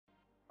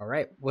All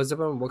right, what's up,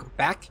 everyone? Welcome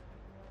back.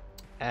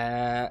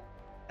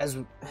 As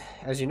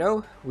you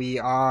know, we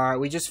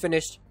just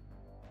finished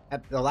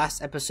the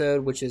last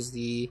episode, which is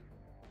the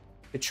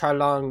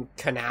Charlong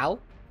Canal.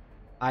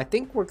 I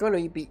think we're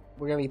gonna be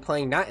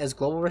playing not as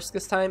Global Risk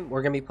this time.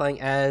 We're gonna be playing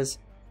as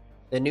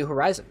the New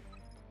Horizon.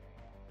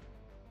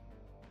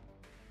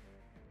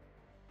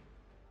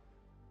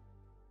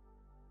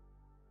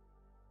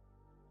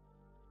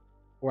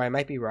 Or I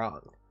might be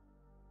wrong.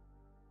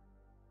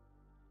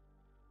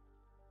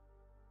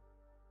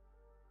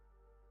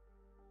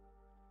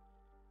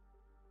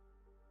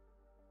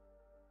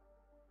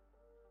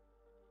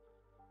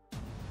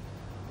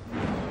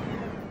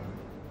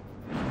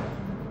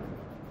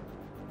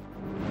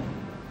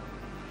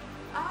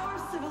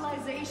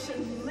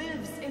 Civilization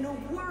lives in a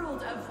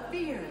world of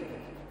fear.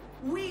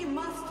 We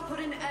must put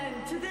an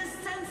end to this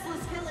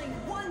senseless killing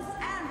once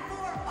and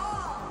for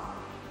all!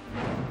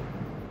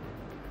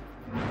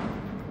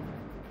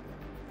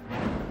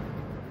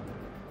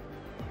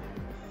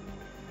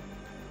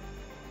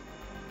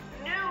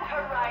 New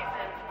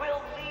Horizons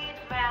will lead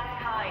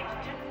mankind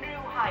to new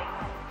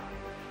heights.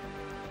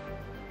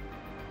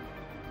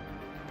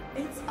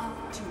 It's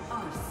up to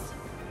us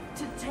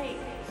to take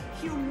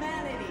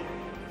humanity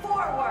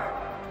forward!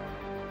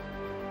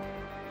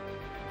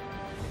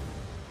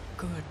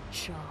 Good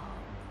job.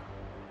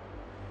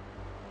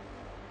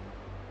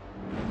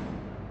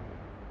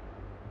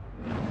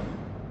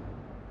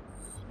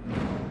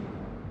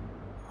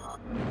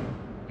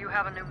 You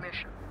have a new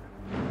mission.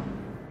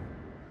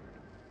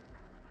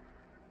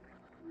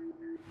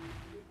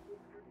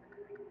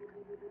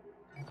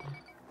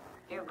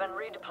 You've been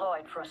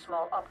redeployed for a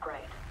small upgrade.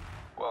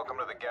 Welcome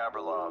to the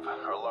Gaberlov,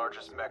 our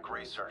largest mech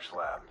research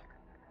lab.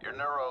 Your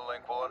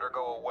Neurolink will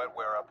undergo a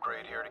wetware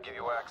upgrade here to give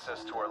you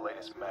access to our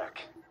latest mech.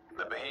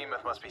 The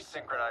behemoth must be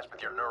synchronized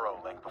with your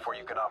Neurolink before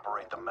you can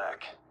operate the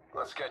mech.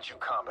 Let's get you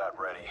combat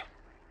ready.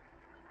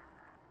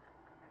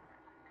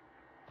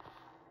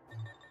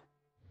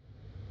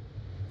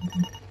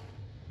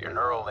 Your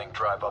Neurolink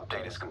drive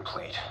update is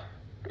complete.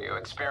 Are you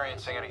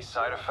experiencing any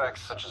side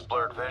effects such as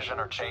blurred vision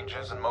or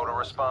changes in motor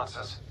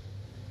responses?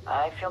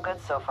 I feel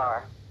good so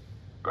far.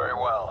 Very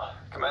well.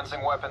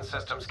 Commencing weapon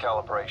systems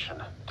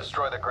calibration.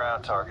 Destroy the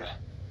ground target.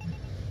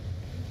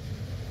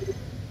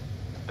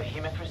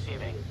 Behemoth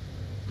receiving.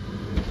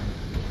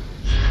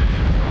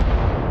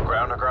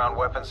 Ground-to-ground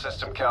weapon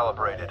system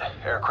calibrated.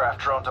 Aircraft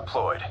drone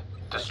deployed.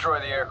 Destroy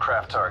the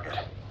aircraft target.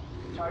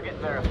 Target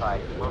verified.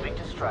 Moving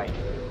to strike.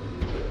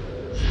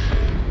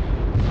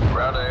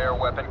 Ground-to-air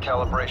weapon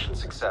calibration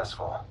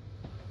successful.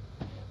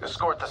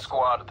 Escort the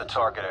squad to the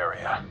target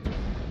area.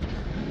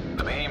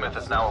 The behemoth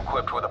is now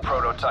equipped with a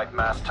prototype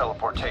mass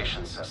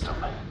teleportation system.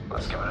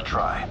 Let's give it a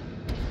try.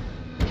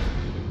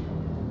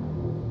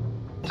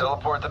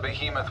 Teleport the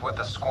behemoth with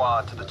the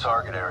squad to the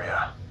target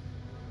area.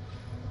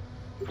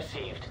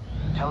 Received.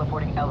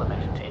 Teleporting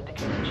element to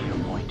indicate the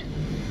geopoint.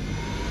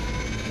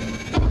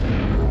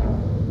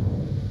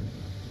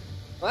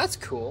 Well, that's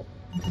cool.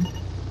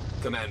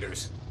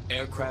 Commanders,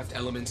 aircraft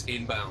elements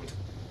inbound.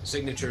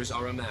 Signatures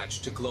are a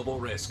match to Global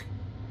Risk.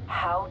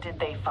 How did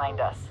they find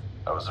us?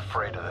 I was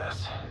afraid of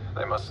this.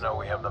 They must know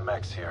we have the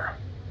mechs here.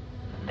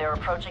 They're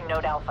approaching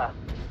Node Alpha.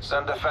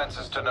 Send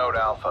defenses to Node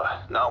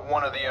Alpha. Not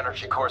one of the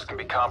energy cores can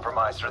be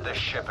compromised or this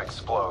ship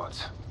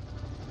explodes.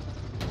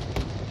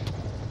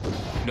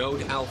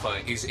 Node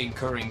Alpha is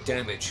incurring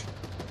damage.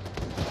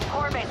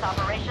 Core base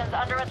operations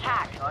under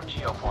attack. On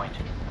geopoint.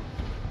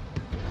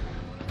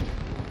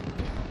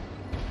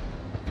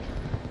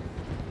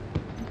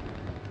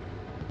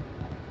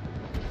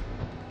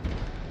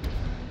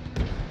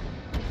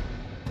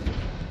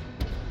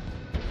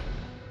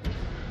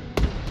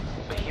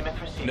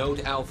 Behemoth received.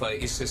 Node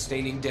Alpha is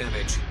sustaining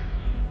damage.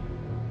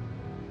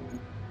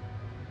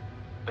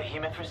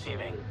 Behemoth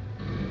receiving.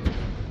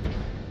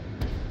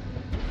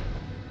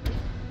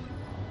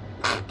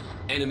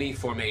 Enemy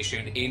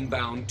formation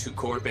inbound to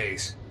core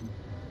base.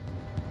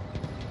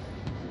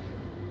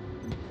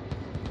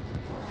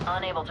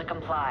 Unable to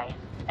comply.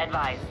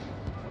 Advise.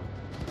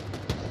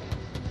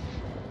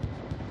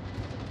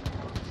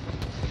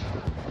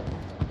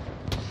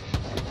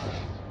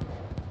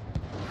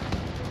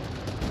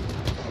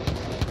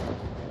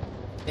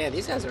 Yeah,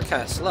 these guys are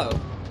kind of slow.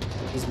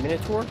 These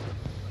Minotaur.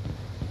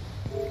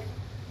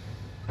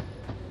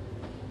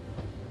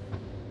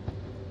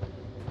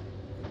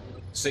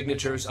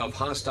 Signatures of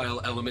hostile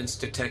elements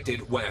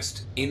detected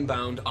west.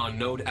 Inbound on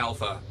Node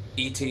Alpha.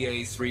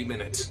 ETA 3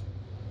 minutes.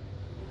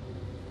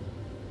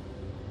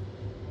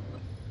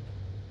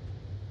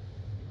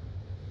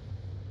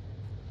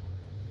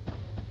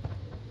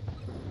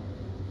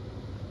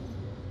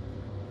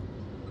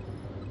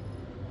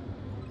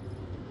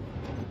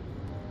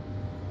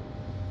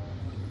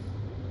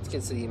 Let's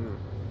get some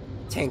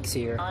tanks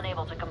here.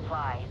 Unable to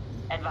comply.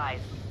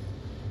 Advise.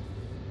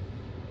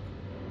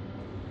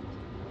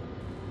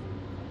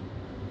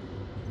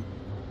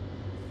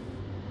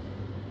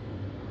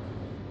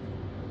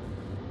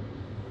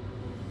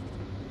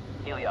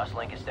 Helios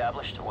link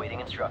established,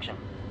 awaiting instruction.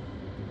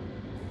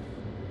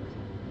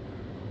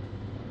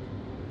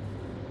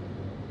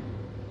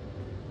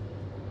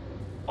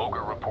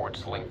 Ogre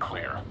reports link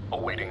clear.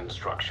 Awaiting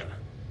instruction.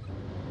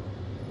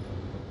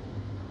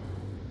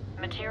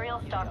 Material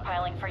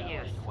stockpiling for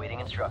use. Waiting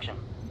instruction.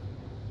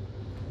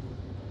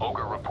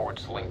 Ogre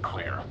reports link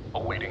clear.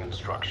 Awaiting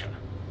instruction.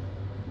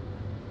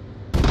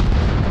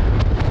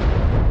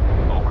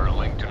 Ogre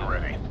linked and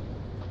ready.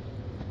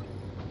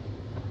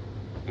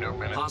 New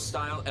minute.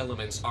 Hostile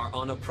elements are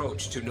on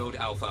approach to Node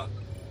Alpha.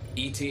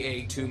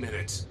 ETA 2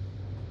 minutes.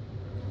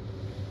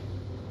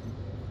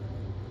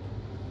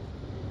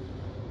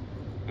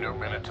 New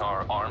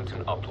Minotaur armed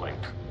and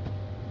uplinked.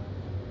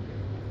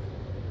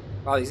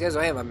 Oh, these guys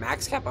only have a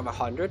max cap of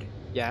 100?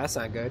 Yeah, that's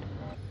not good.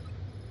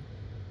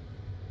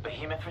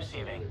 Behemoth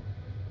receiving.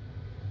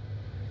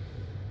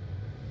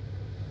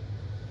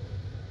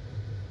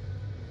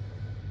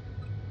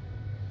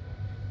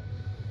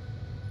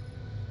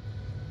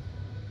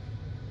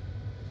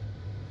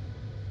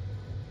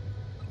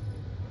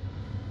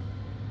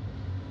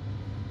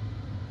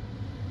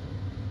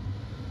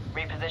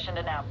 Repositioned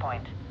to nav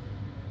point.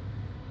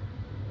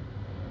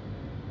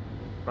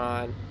 Come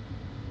on.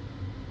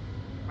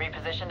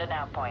 Repositioned to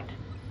nav point.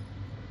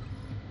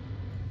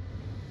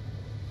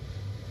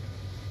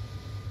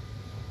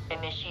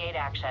 Initiate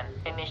action.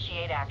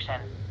 Initiate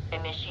action.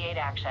 Initiate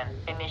action.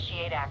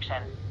 Initiate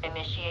action.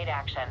 Initiate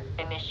action.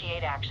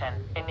 Initiate action.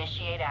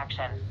 Initiate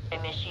action.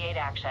 Initiate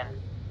action.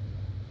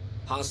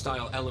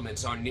 Hostile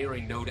elements are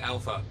nearing Node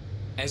Alpha.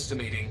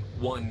 Estimating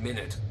 1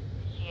 minute.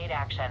 Initiate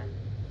action.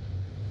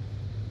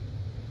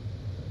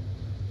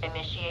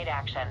 Initiate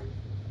action.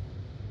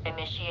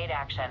 Initiate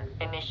action.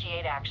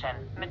 Initiate action.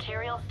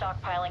 Material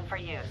stockpiling for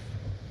use.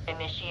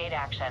 Initiate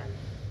action.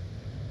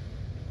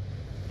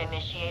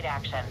 Initiate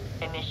action.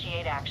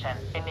 Initiate action.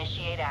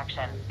 Initiate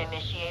action.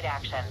 Initiate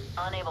action.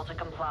 Unable to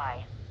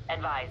comply.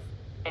 Advise.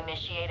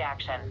 Initiate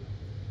action.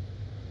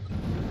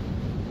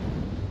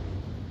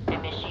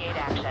 Initiate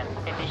action.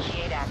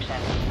 Initiate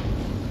action.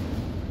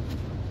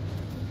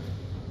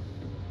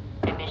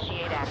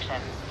 Initiate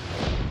action.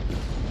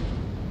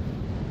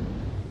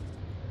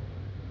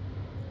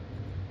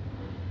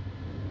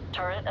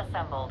 Turret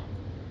assembled.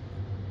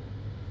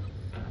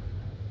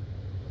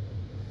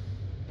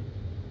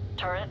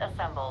 Turret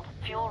assembled.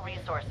 Fuel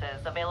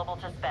resources available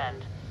to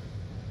spend.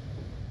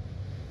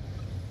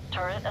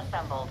 Turret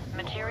assembled.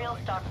 Material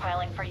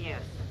stockpiling for use.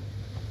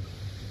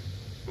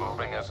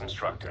 Moving as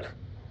instructed.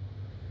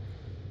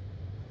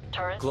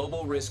 Turret.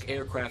 Global risk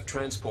aircraft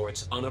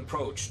transports on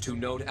approach to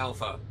Node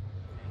Alpha.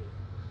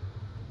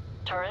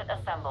 Turret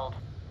assembled.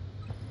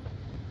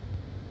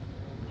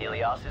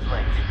 Helios is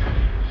linked.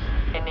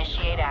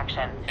 Initiate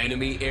action.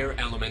 Enemy air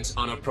elements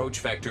on approach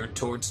vector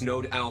towards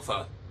Node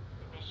Alpha.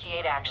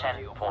 Initiate action.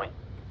 Geo point.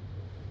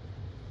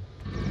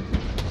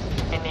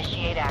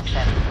 Initiate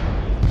action.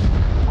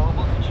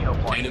 Mobile to geo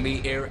point.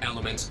 Enemy air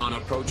elements on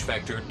approach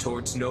vector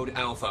towards Node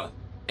Alpha.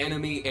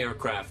 Enemy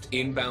aircraft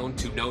inbound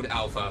to Node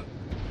Alpha.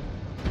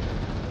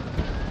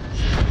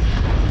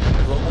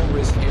 Global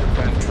risk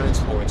aircraft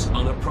transports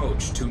on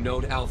approach to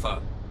Node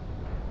Alpha.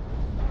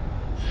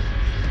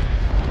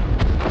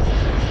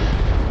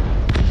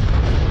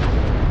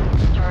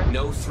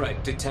 No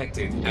threat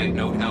detected at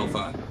Node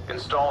Alpha.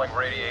 Installing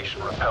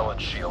radiation repellent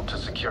shield to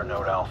secure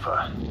Node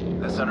Alpha.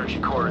 This energy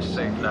core is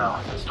safe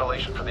now.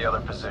 Installation for the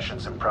other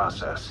positions in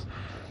process.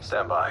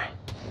 Stand by.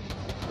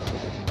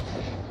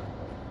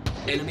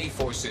 Enemy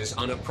forces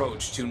on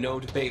approach to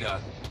Node Beta.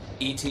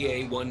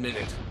 ETA 1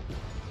 minute.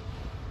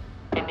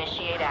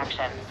 Initiate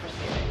action.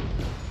 Receiving.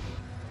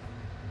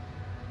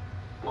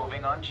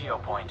 Moving on geo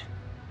point.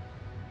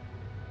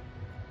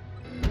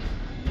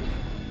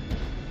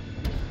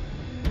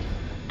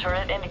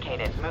 Turret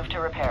indicated. Move to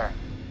repair.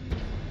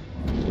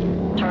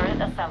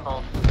 Turret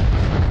assembled.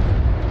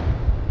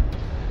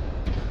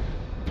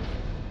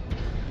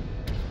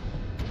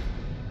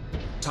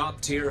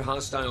 Top-tier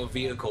hostile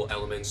vehicle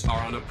elements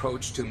are on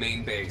approach to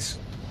main base.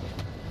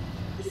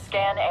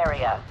 Scan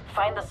area.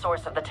 Find the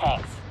source of the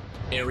tanks.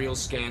 Aerial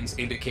scans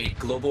indicate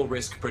global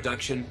risk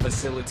production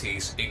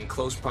facilities in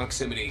close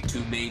proximity to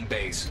main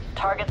base.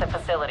 Target the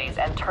facilities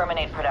and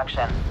terminate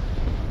production.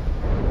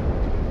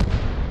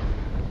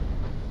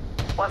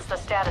 What's the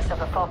status of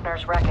the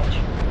Faulkner's wreckage?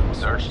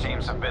 Search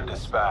teams have been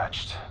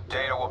dispatched.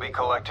 Data will be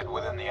collected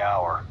within the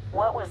hour.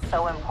 What was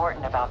so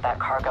important about that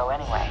cargo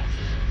anyway?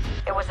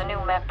 It was a new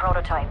mech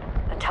prototype,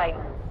 the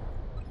Titan.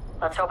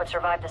 Let's hope it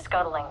survived the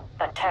scuttling.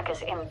 That tech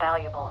is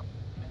invaluable.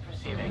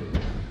 Receiving.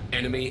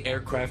 Enemy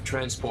aircraft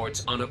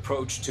transports on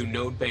approach to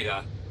Node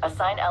Beta.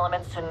 Assign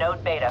elements to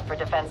Node Beta for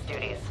defense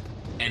duties.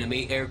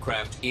 Enemy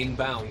aircraft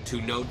inbound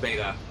to Node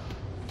Beta.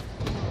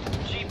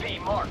 GP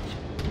marked.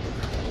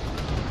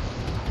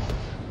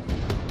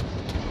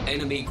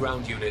 Enemy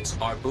ground units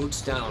are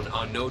boots down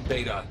on Node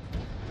Beta.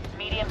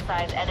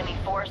 Medium-sized enemy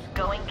force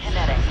going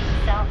kinetic.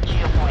 South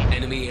geopoint.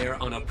 Enemy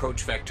air on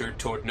approach vector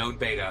toward Node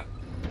Beta.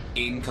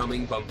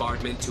 Incoming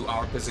bombardment to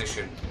our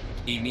position.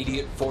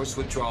 Immediate force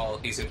withdrawal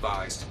is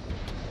advised.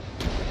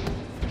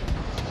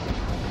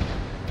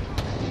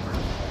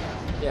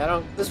 Yeah, I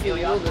don't. This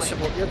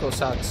vehicle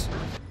sucks.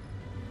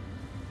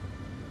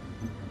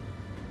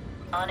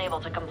 Unable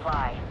to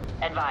comply.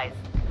 Advise.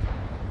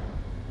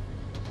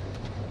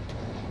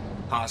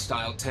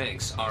 Hostile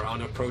tanks are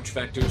on approach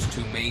vectors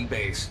to main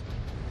base.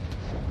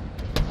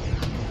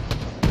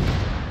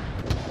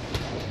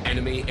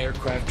 Enemy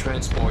aircraft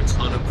transports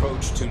on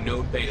approach to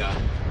Node Beta.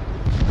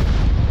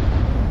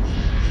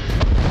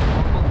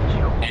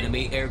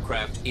 Enemy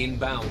aircraft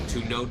inbound to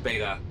Node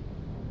Beta.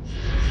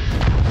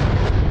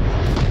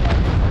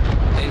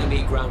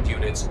 Enemy ground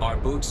units are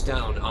boots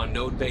down on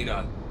Node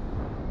Beta.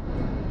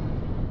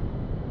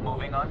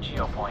 Moving on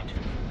geopoint.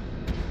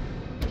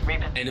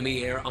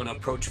 Enemy air on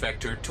approach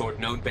vector toward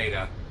Node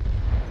Beta.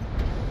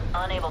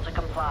 Unable to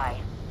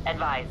comply.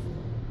 Advise.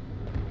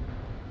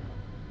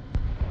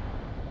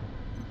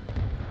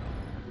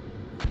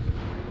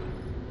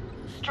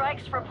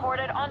 Strikes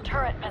reported on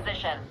turret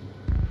position.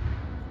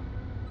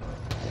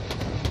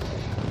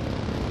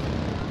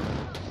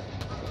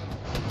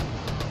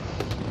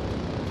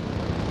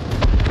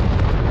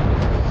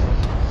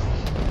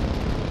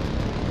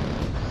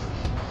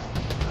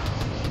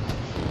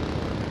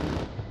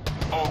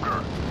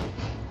 Ogre.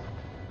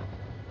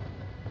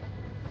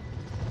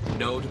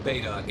 Node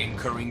Beta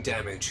incurring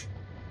damage.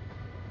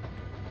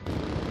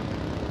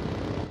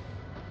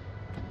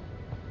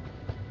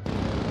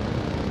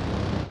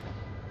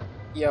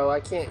 Yo, I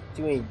can't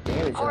do any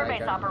damage to Core that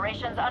base guy.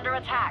 operations under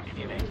attack.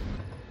 Receiving.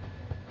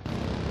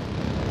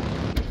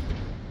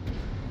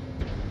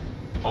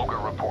 Ogre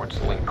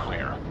reports link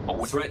clear.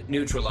 Threat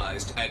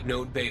neutralized at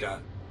Node Beta.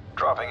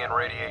 Dropping in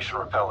radiation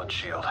repellent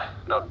shield.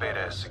 Node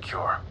Beta is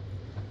secure.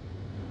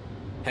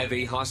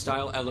 Heavy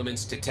hostile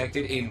elements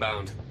detected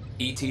inbound.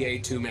 ETA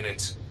 2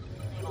 minutes.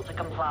 Unable to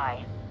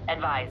comply.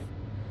 Advise.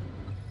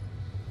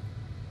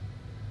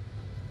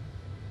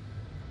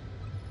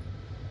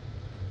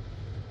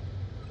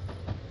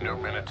 New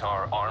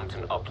Minotaur armed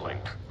and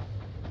uplinked.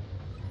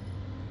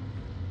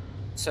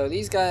 So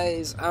these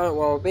guys, I don't.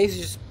 Well,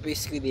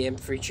 basically the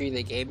infantry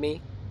they gave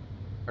me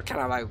are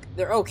kind of like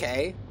they're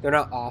okay. They're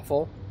not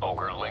awful.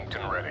 Ogre linked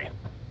and ready.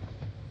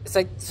 It's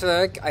like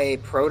a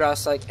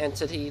Protoss like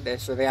entity.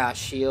 So they got a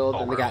shield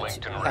and they got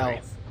Linked and ready.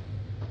 health.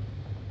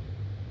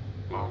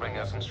 Moving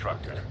as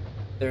instructed.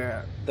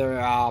 Their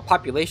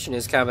population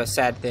is kind of a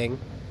sad thing.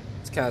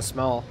 It's kind of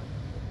small.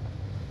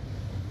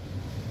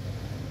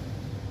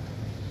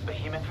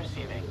 Behemoth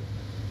receiving.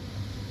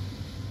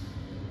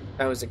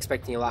 I was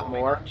expecting a lot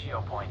Moving more. on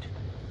geopoint.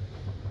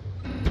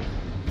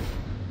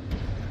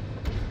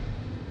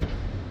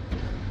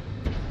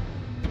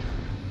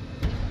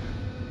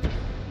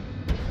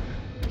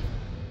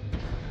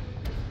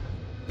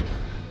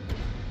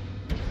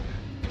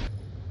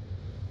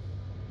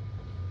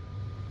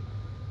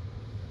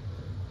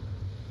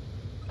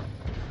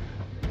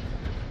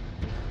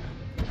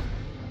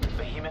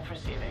 Behemoth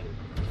receiving.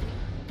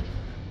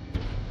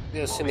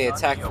 You'll see the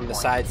attack from the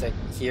sides, like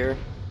here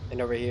and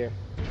over here.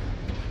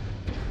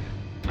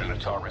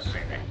 Minotaur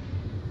receiving.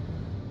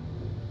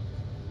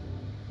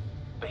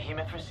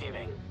 Behemoth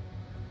receiving.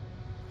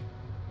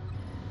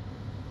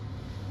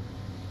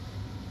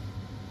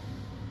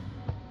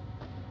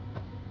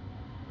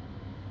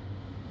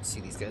 See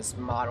these guys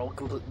model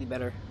completely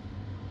better.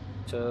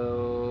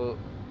 So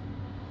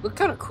look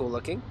kind of cool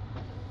looking.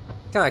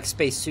 Kind of like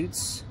space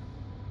suits.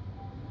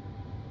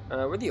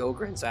 Where are the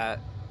Ogrins at?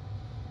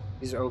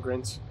 These are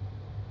Ogrins.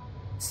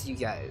 See you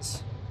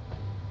guys.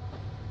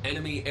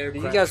 Enemy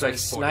aircraft You guys are like transporters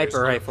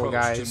sniper on rifle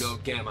approach guys. to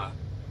Node Gamma.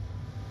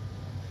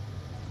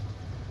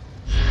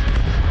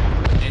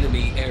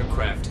 Enemy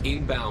aircraft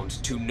inbound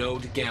to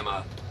Node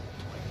Gamma.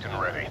 Linked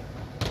and ready.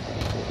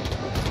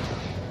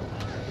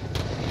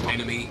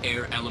 Enemy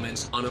air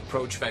elements on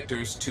approach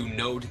vectors to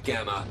Node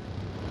Gamma.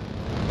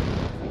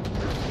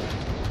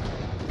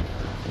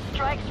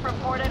 Strikes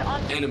reported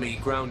on... Enemy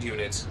ground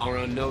units are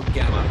on Node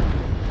Gamma.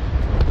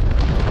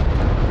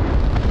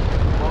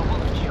 Mobile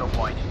to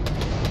geopoint.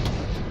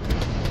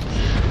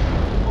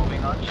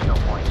 Moving on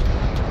geopoint.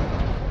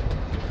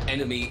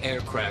 Enemy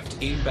aircraft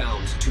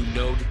inbound to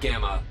Node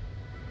Gamma.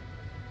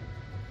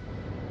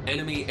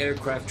 Enemy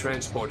aircraft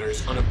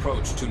transporters on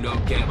approach to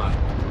Node Gamma.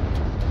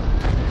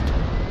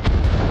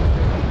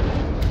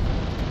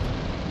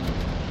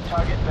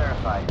 Target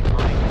verified.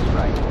 Moving to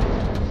strike.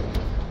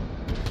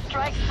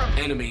 Strikes from...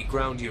 Enemy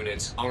ground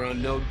units are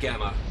on Node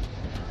Gamma.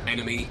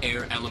 Enemy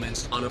air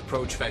elements on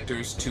approach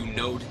vectors to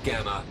Node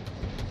Gamma.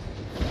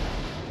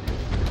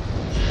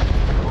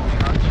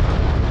 Moving on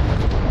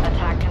geopoint.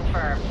 Attack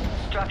confirmed.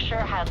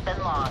 Structure has been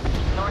lost.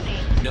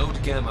 Northeast.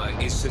 Node Gamma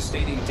is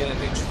sustaining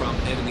damage from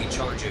enemy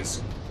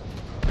charges.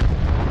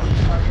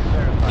 Target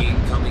verified.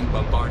 Incoming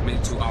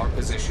bombardment to our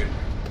position.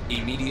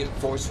 Immediate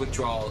force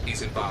withdrawal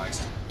is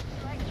advised.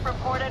 Strikes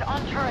reported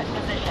on turret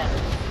position.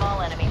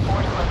 Small enemy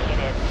force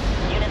located.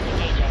 Units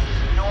engaging.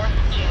 North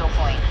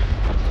geopoint.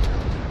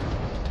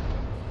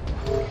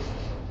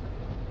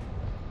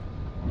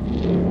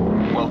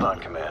 Well done,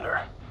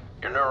 Commander.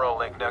 Your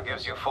Neuralink now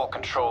gives you full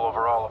control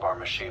over all of our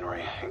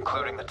machinery,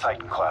 including the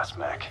Titan-class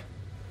mech.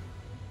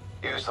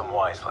 Use them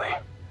wisely.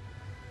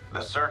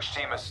 The search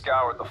team has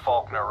scoured the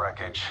Faulkner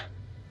wreckage.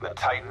 The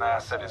Titan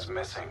asset is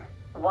missing.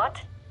 What?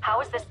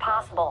 How is this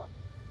possible?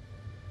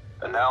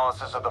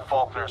 Analysis of the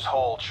Faulkner's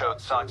hold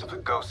showed signs of the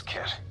Ghost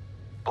Kit.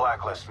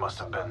 Blacklist must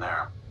have been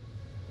there.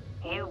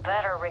 You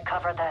better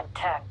recover that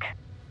tech.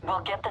 We'll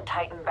get the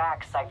Titan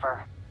back,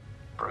 Cypher.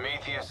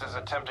 Prometheus is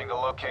attempting to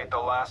locate the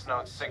last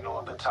known signal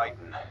of the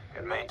Titan.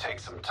 It may take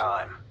some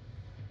time.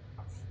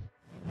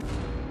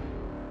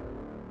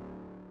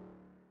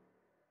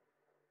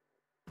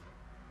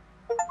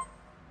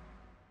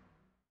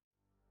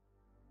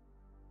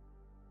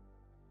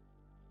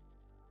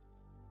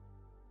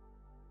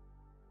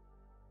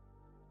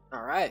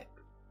 Alright.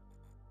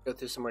 Go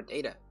through some more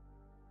data.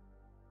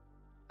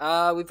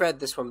 We've read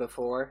this one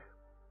before.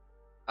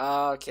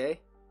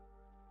 Okay.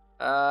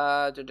 So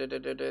I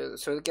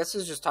guess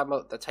it's just talking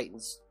about the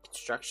Titan's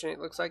construction, it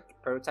looks like.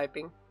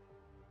 Prototyping.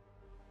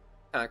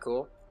 Kinda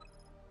cool.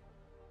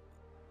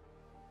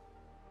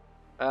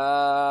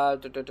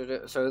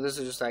 So this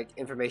is just like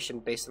information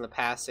based on the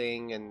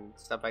passing and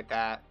stuff like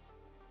that.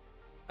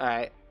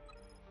 Alright.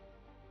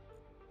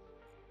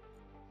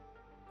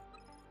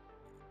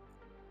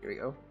 Here we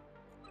go.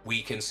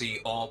 We can see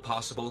all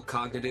possible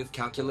cognitive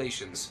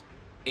calculations.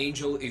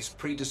 Angel is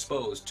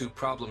predisposed to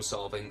problem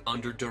solving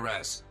under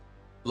duress,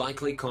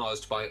 likely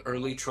caused by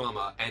early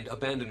trauma and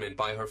abandonment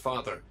by her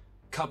father,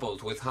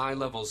 coupled with high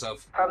levels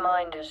of... Her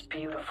mind is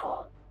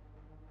beautiful.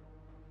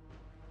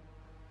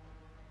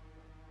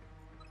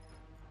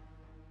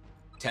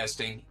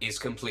 Testing is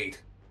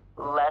complete.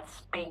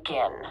 Let's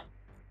begin.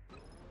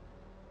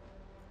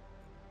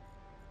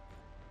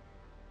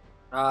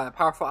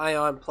 Powerful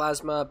ion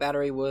plasma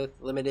battery with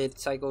limited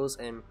cycles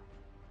and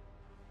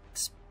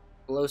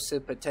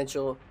explosive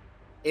potential,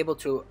 able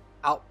to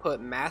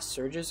output mass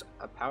surges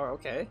of power.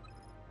 Okay.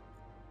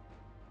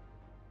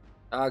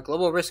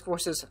 Global risk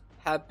forces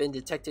have been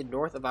detected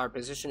north of our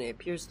position. It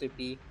appears to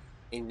be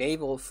a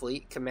naval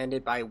fleet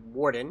commanded by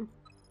Warden.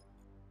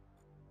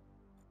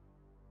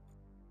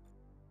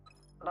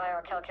 By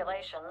our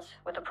calculations,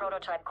 with the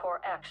prototype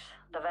Core X,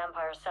 the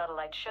Vampire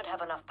satellite should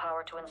have enough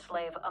power to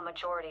enslave a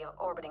majority of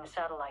orbiting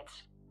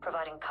satellites,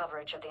 providing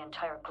coverage of the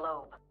entire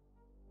globe.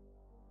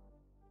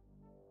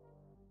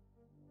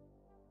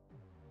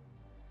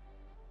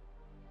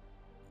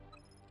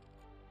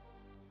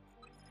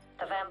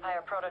 The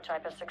Vampire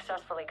prototype has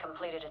successfully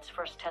completed its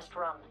first test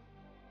run.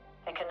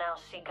 It can now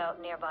seek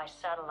out nearby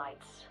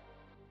satellites,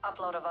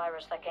 upload a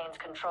virus that gains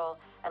control,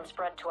 and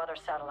spread to other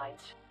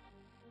satellites.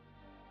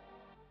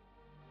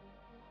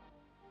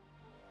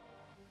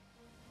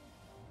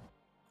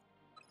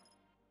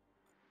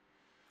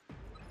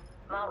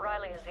 Mount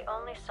Riley is the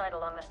only site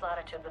along this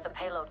latitude with the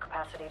payload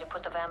capacity to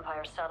put the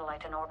Vampire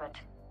satellite in orbit.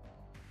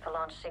 The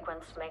launch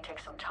sequence may take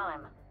some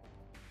time,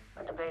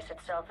 but the base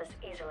itself is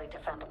easily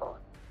defendable.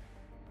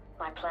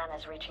 My plan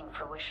is reaching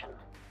fruition.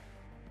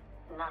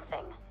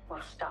 Nothing will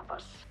stop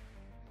us.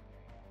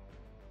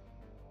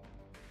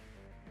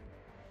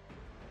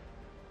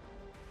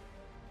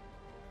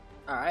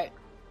 Alright.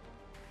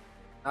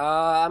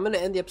 I'm going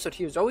to end the episode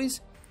here as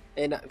always,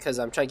 and because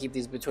I'm trying to keep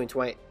these between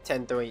 20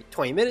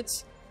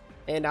 minutes.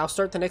 And I'll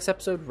start the next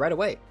episode right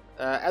away.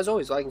 As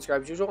always, like and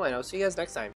subscribe as usual, and I'll see you guys next time.